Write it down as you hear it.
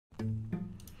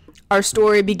Our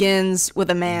story begins with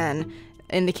a man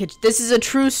in the kitchen. This is a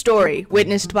true story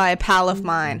witnessed by a pal of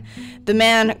mine. The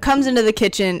man comes into the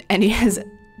kitchen and he has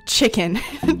chicken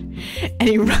and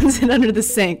he runs it under the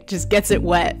sink, just gets it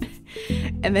wet.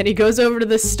 And then he goes over to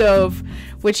the stove,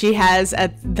 which he has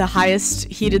at the highest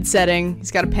heated setting.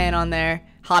 He's got a pan on there,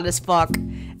 hot as fuck.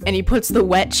 And he puts the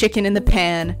wet chicken in the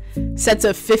pan, sets a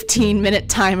 15-minute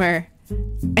timer,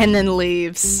 and then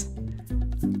leaves.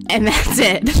 And that's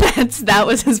it. That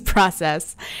was his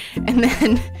process. And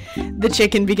then the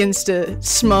chicken begins to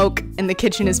smoke, and the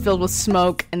kitchen is filled with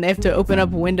smoke, and they have to open up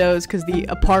windows because the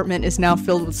apartment is now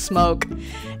filled with smoke.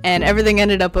 And everything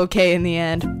ended up okay in the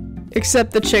end.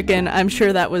 Except the chicken. I'm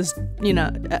sure that was,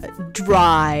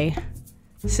 dry,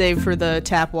 save for the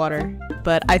tap water.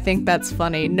 But I think that's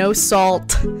funny. No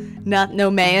salt, no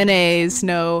mayonnaise,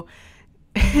 no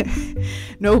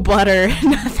butter,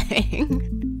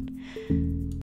 nothing.